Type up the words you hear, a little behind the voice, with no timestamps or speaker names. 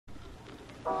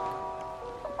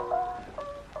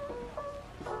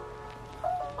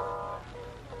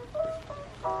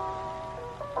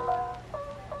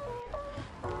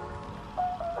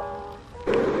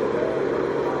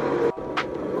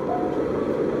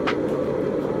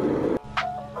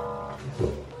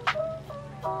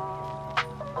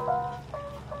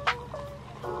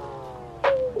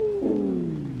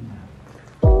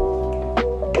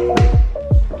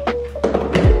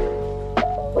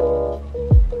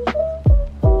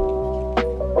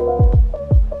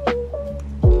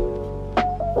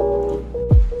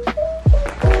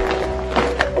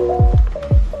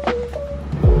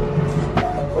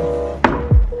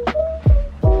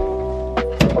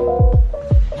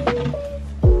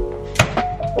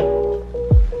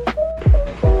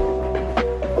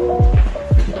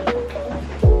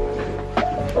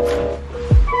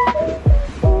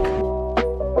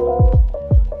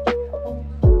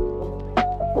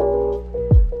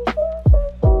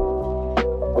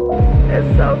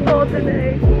is so cold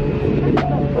today.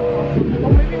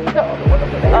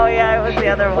 Oh yeah, it was the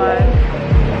other one.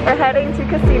 We're heading to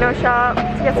Casino Shop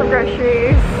to get some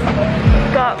groceries.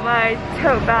 Got my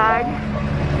tote bag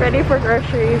ready for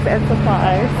groceries and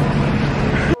supplies.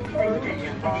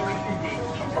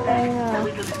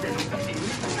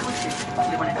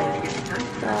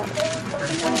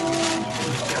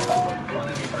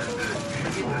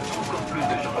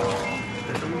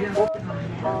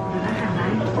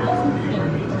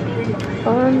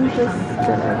 I'm just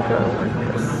gonna go with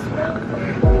this one.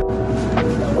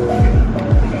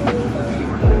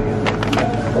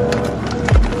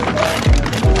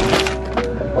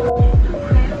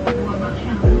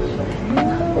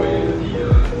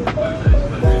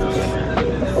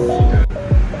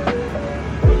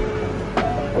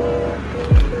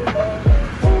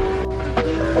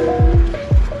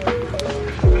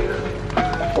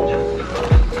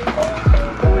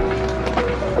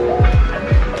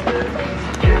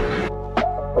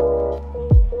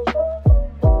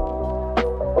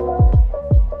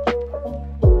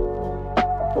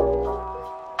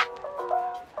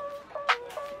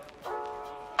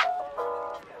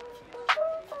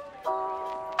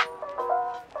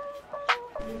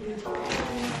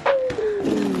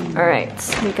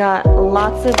 Alright, we got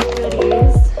lots of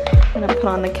goodies. I'm gonna put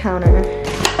on the counter.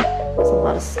 There's a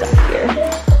lot of stuff here.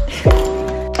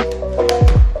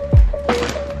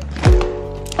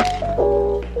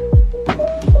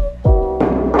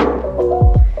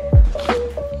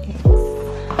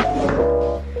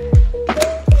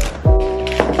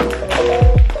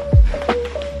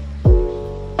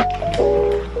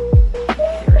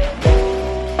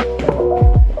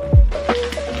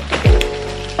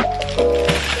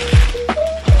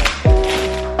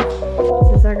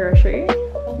 Grocery.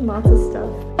 Lots of stuff.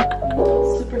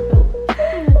 Super filled.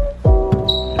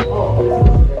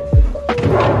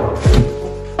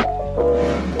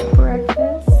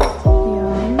 Breakfast.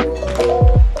 Yum.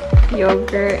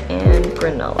 Yogurt and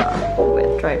granola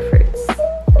with dried fruits.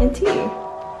 And tea.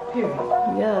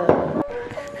 Yeah.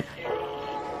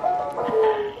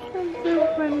 That's so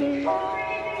funny.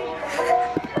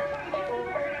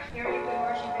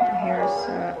 My hair is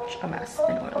such a mess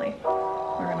and oily.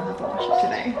 We're gonna have to wash it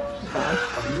today.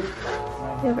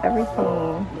 They have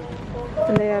everything.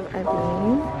 And they have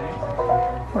Eileen.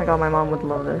 Oh my god, my mom would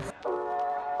love this.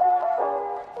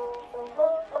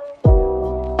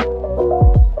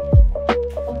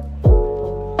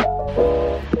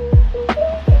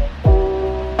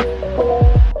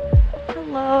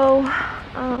 Hello.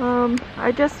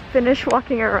 I just finished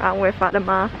walking around with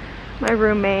Fatima, my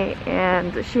roommate,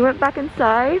 and she went back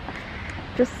inside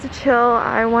just to chill.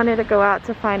 I wanted to go out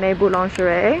to find a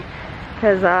boulangerie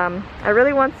because I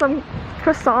really want some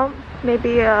croissant,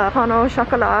 maybe a pain au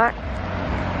chocolat.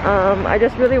 I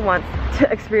just really want to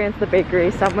experience the bakery,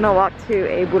 so I'm gonna walk to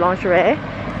a boulangerie,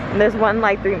 and there's one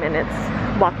like 3 minutes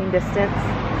walking distance,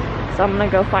 so I'm gonna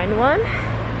go find one.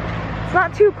 It's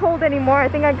not too cold anymore. I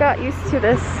think I got used to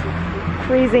this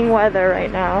freezing weather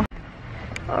right now.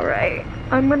 Alright,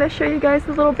 I'm gonna show you guys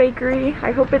the little bakery.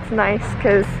 I hope it's nice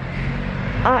because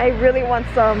I really want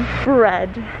some bread,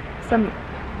 some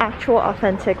actual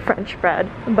authentic French bread,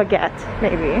 baguette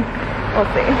maybe. We'll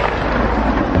see.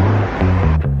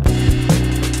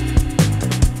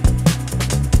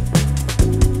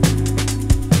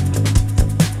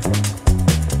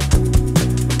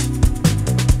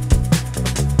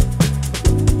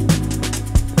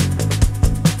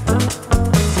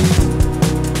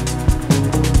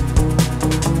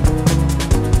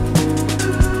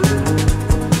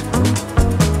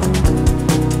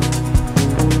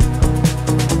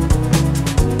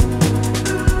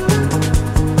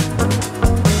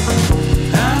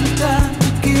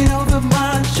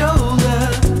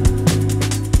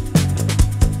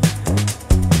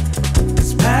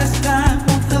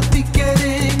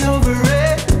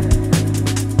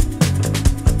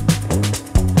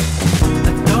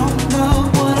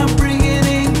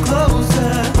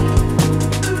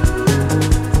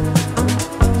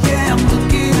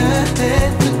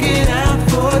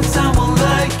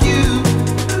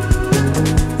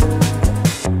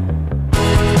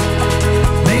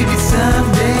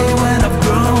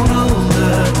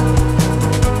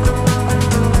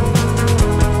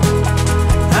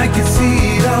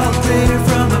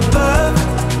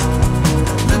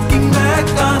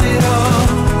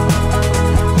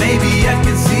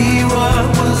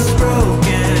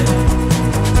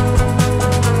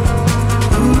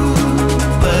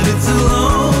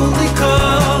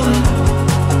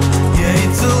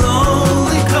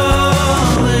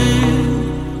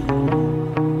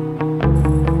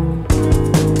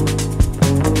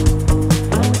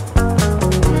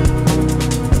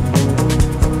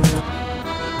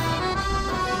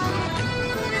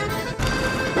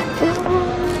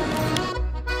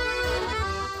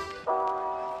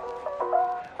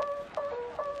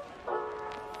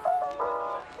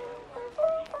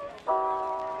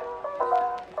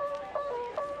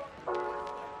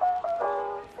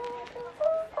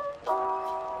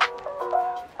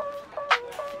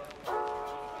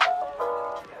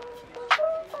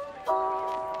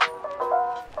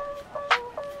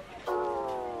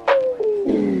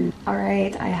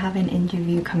 Alright, I have an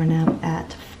interview coming up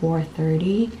at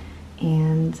 4:30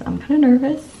 and I'm kind of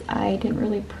nervous. I didn't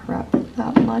really prep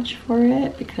that much for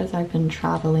it because I've been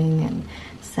traveling and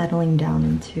settling down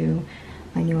into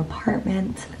my new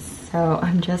apartment. So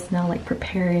I'm just now like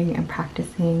preparing and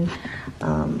practicing.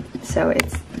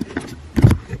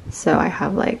 So I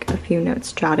have like a few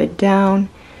notes jotted down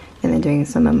and then doing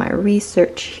some of my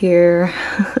research here.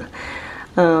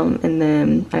 And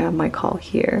then I have my call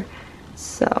here.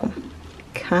 So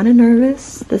kind of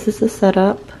nervous. This is the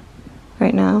setup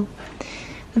right now.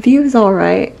 The view is all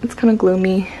right. It's kind of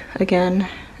gloomy again.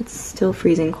 It's still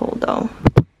freezing cold though.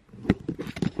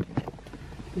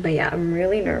 But yeah, I'm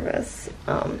really nervous.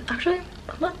 Actually,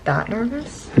 I'm not that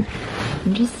nervous.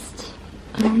 I'm just,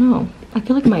 I don't know. I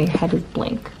feel like my head is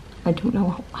blank. I don't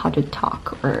know how to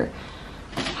talk or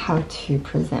how to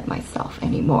present myself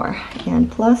anymore.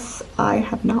 And plus, I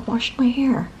have not washed my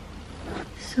hair.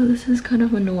 So this is kind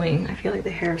of annoying. I feel like the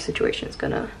hair situation is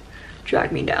gonna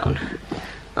drag me down.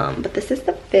 But this is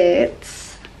the fit,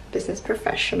 business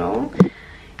professional,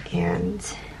 and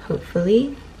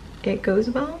hopefully it goes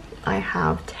well. I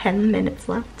have 10 minutes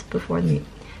left before the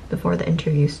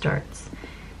interview starts,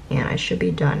 and I should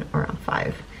be done around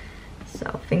 5.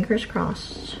 So fingers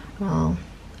crossed while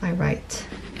I write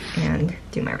and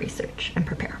do my research and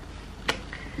prepare.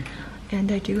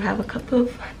 And I do have a cup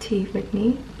of tea with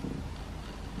me.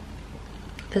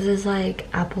 This is like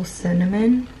apple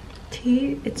cinnamon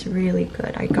tea. It's really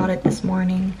good. I got it this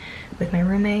morning with my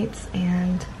roommates,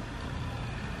 and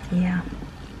yeah,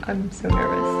 I'm so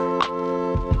nervous.